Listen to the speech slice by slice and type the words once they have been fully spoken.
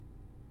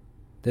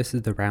This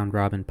is the Round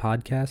Robin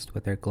podcast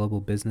with our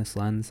global business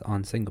lens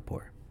on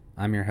Singapore.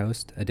 I'm your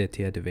host,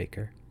 Aditya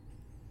Devekar.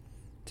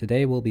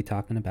 Today we'll be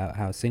talking about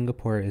how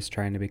Singapore is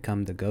trying to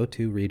become the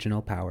go-to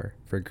regional power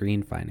for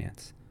green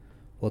finance.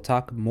 We'll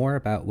talk more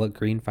about what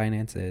green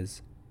finance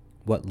is,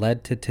 what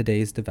led to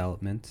today's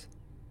developments,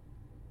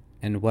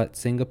 and what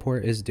Singapore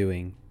is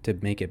doing to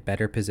make it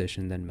better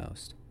positioned than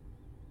most.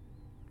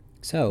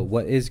 So,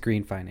 what is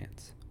green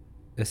finance?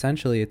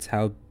 Essentially, it's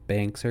how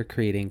banks are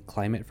creating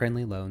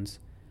climate-friendly loans,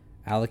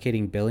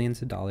 allocating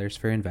billions of dollars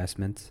for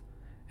investments,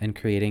 and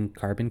creating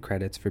carbon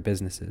credits for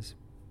businesses.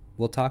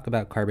 We'll talk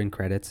about carbon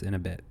credits in a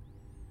bit.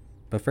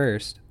 But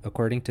first,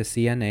 according to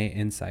CNA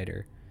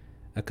Insider,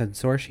 a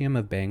consortium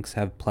of banks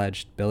have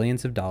pledged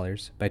billions of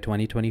dollars by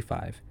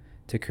 2025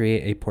 to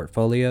create a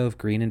portfolio of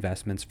green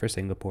investments for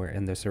Singapore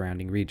and the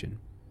surrounding region.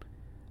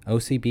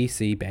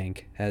 OCBC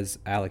Bank has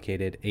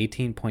allocated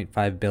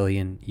 $18.5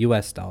 billion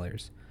US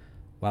dollars,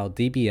 while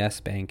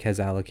DBS Bank has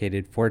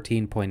allocated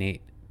 $14.8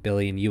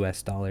 billion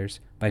US dollars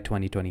by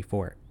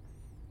 2024.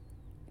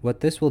 What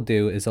this will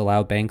do is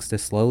allow banks to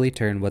slowly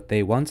turn what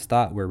they once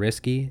thought were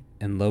risky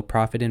and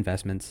low-profit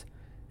investments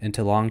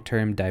into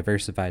long-term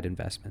diversified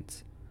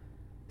investments.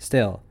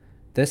 Still,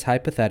 this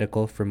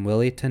hypothetical from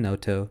Willie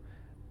Tanoto,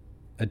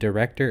 a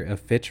director of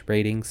Fitch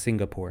Ratings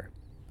Singapore,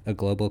 a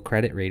global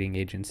credit rating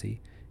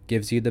agency,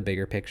 gives you the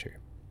bigger picture.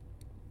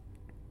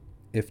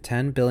 If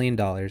 $10 billion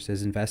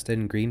is invested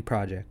in green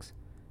projects,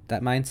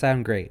 that might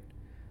sound great,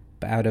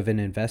 but out of an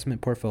investment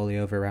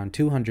portfolio of around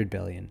 $200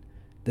 billion,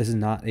 this is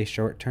not a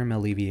short-term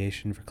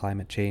alleviation for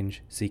climate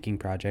change-seeking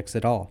projects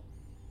at all.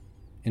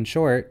 In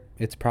short,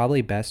 it's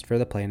probably best for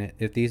the planet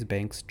if these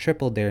banks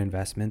tripled their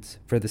investments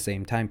for the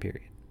same time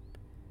period.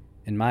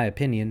 In my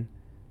opinion,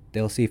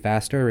 they'll see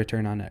faster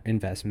return on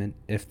investment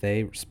if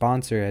they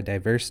sponsor a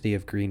diversity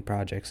of green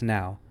projects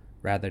now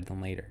rather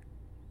than later.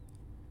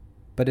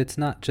 But it's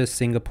not just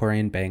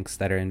Singaporean banks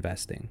that are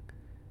investing.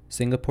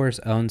 Singapore's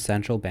own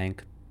central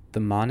bank, the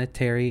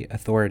Monetary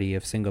Authority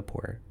of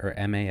Singapore, or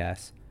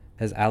MAS,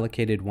 has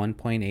allocated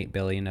 $1.8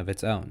 billion of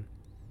its own.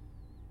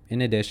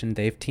 In addition,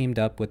 they've teamed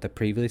up with the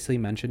previously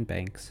mentioned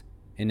banks,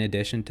 in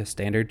addition to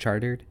Standard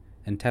Chartered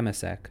and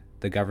Temasek,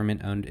 the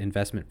government-owned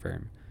investment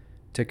firm,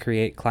 to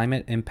create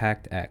Climate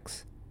Impact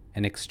X,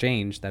 an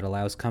exchange that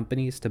allows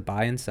companies to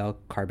buy and sell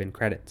carbon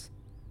credits.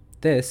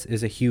 This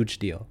is a huge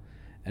deal,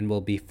 and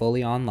will be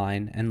fully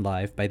online and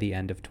live by the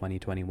end of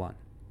 2021.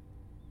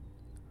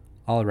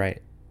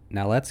 Alright,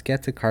 now let's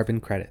get to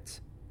carbon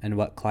credits, and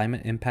what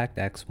Climate Impact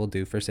X will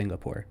do for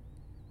Singapore.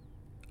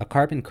 A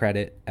carbon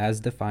credit, as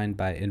defined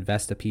by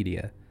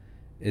Investopedia,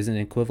 is an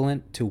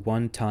equivalent to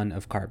 1 ton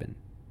of carbon,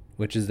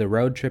 which is the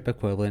road trip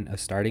equivalent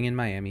of starting in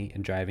Miami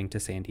and driving to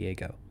San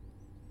Diego.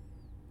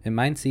 It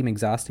might seem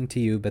exhausting to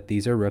you, but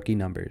these are rookie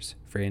numbers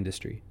for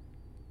industry.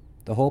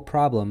 The whole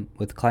problem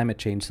with climate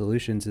change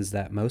solutions is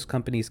that most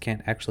companies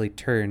can't actually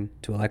turn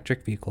to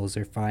electric vehicles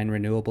or find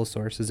renewable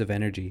sources of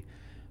energy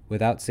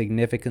without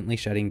significantly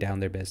shutting down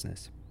their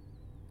business.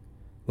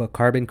 What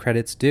carbon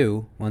credits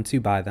do, once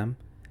you buy them,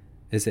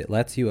 is it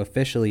lets you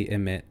officially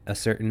emit a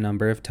certain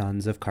number of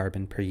tons of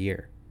carbon per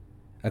year.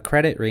 A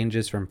credit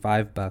ranges from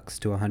 $5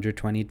 to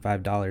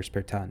 $125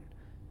 per ton,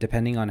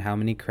 depending on how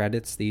many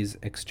credits these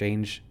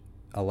exchange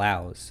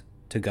allows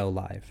to go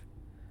live.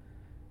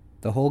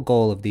 The whole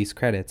goal of these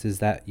credits is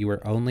that you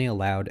are only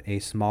allowed a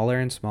smaller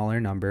and smaller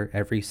number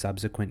every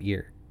subsequent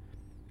year,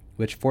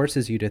 which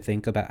forces you to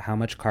think about how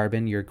much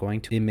carbon you're going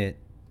to emit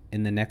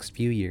in the next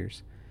few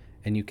years,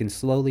 and you can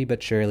slowly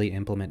but surely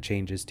implement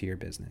changes to your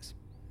business.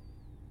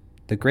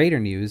 The greater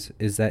news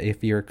is that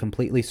if you're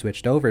completely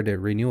switched over to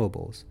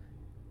renewables,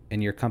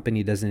 and your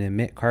company doesn't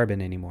emit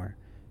carbon anymore,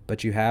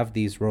 but you have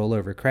these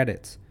rollover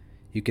credits,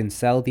 you can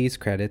sell these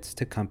credits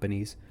to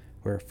companies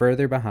who are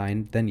further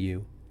behind than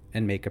you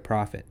and make a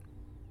profit.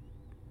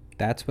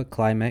 That's what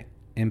Climate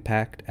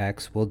Impact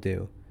X will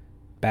do,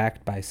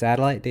 backed by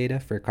satellite data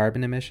for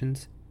carbon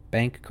emissions,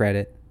 bank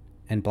credit,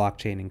 and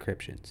blockchain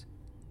encryptions.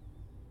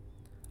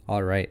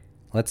 Alright,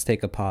 let's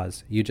take a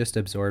pause. You just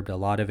absorbed a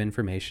lot of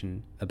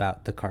information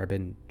about the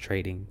carbon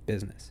trading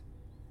business.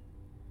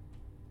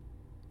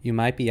 You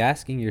might be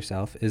asking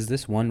yourself, is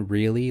this one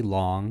really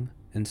long,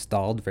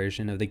 installed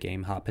version of the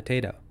game Hot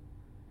Potato?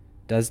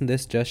 Doesn't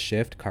this just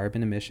shift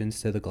carbon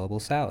emissions to the global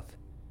south?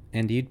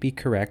 And you'd be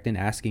correct in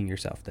asking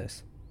yourself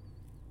this.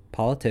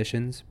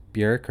 Politicians,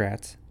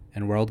 bureaucrats,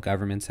 and world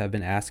governments have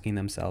been asking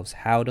themselves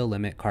how to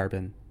limit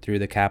carbon through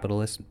the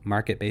capitalist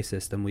market-based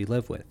system we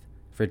live with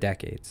for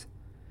decades.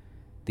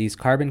 These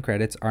carbon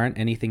credits aren't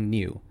anything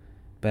new,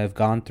 but have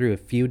gone through a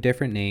few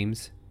different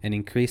names and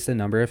increased the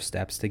number of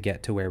steps to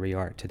get to where we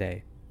are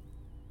today.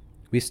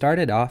 We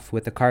started off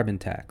with a carbon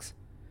tax,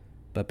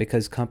 but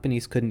because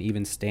companies couldn't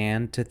even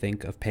stand to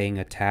think of paying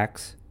a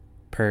tax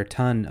per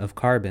ton of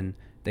carbon,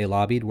 they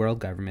lobbied world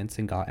governments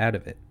and got out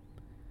of it.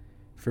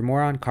 For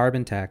more on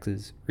carbon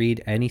taxes,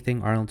 read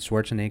anything Arnold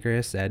Schwarzenegger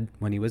has said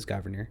when he was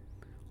governor,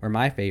 or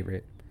my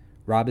favorite,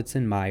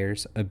 Robinson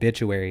Meyer's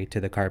obituary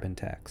to the carbon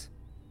tax.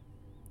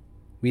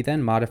 We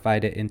then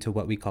modified it into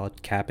what we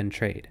called cap and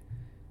trade,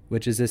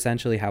 which is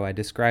essentially how I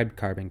described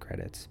carbon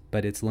credits,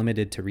 but it's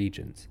limited to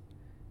regions.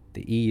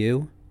 The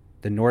EU,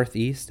 the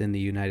Northeast in the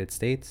United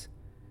States,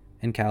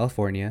 and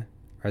California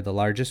are the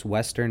largest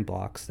Western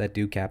blocs that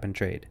do cap and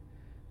trade,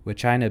 with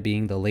China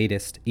being the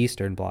latest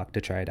Eastern bloc to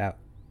try it out.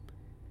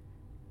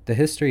 The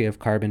history of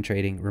carbon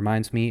trading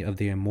reminds me of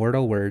the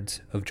immortal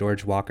words of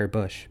George Walker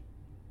Bush.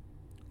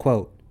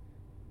 Quote,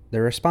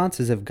 "The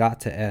responses have got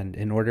to end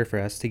in order for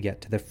us to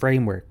get to the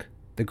framework,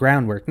 the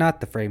groundwork, not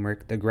the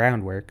framework, the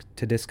groundwork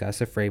to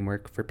discuss a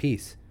framework for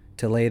peace,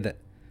 to lay the...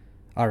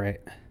 All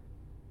right."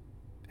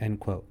 End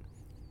quote.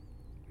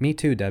 Me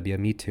too, W,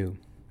 me too.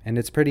 And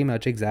it's pretty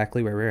much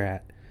exactly where we're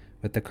at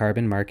with the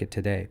carbon market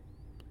today.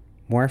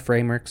 More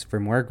frameworks for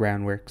more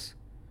groundworks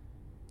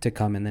to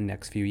come in the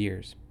next few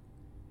years.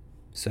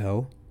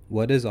 So,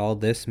 what does all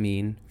this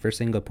mean for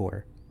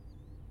Singapore?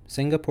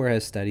 Singapore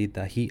has studied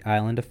the heat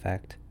island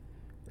effect,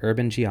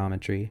 urban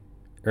geometry,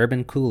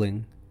 urban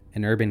cooling,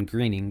 and urban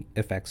greening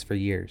effects for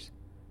years.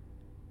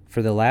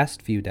 For the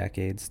last few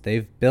decades,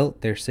 they've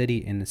built their city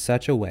in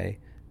such a way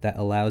that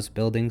allows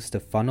buildings to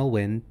funnel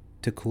wind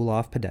to cool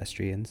off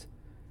pedestrians.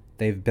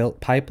 They've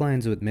built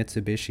pipelines with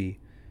Mitsubishi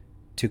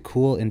to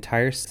cool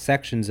entire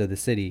sections of the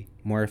city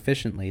more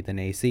efficiently than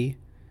AC,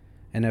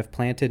 and have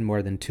planted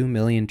more than 2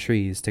 million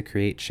trees to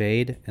create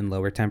shade and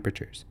lower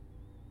temperatures.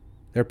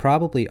 They're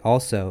probably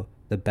also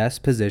the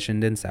best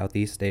positioned in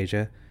Southeast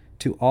Asia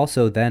to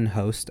also then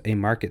host a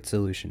market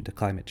solution to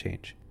climate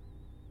change.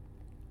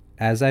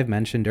 As I've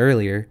mentioned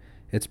earlier,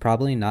 it's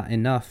probably not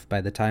enough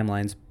by the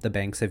timelines the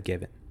banks have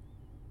given,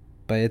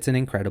 but it's an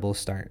incredible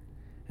start,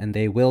 and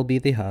they will be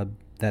the hub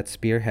that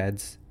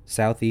spearheads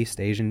Southeast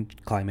Asian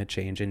climate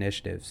change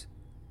initiatives